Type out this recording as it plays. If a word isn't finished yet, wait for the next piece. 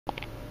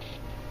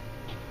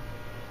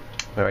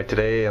Alright,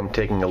 today I'm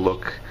taking a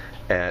look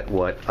at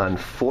what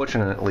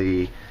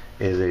unfortunately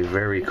is a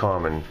very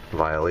common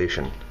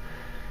violation.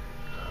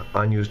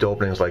 Unused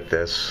openings like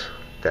this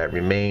that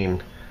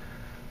remain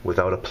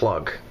without a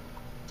plug.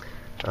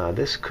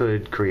 This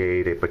could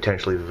create a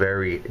potentially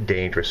very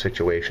dangerous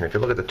situation. If you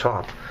look at the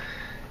top,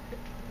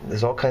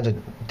 there's all kinds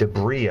of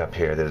debris up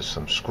here. There's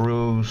some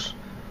screws.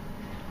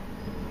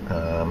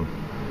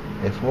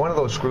 If one of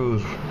those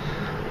screws,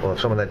 well, if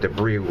some of that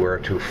debris were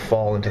to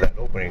fall into that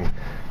opening,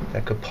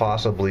 that could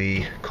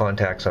possibly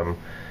contact some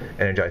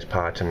energized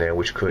parts in there,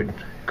 which could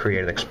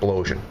create an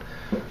explosion.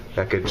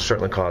 That could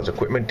certainly cause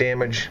equipment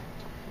damage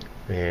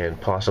and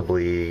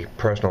possibly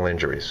personal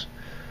injuries.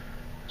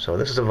 So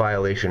this is a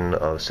violation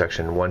of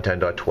section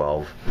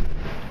 110.12.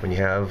 When you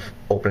have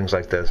openings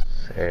like this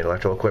in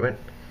electrical equipment,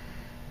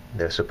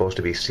 they're supposed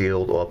to be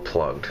sealed or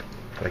plugged.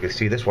 Like you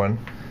see, this one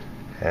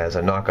has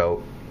a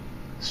knockout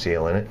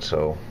seal in it,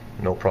 so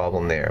no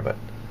problem there. But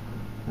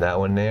that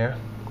one there,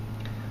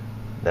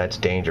 that's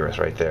dangerous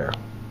right there.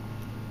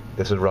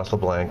 This is Russ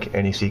LeBlanc,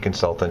 NEC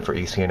consultant for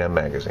EC&M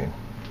magazine.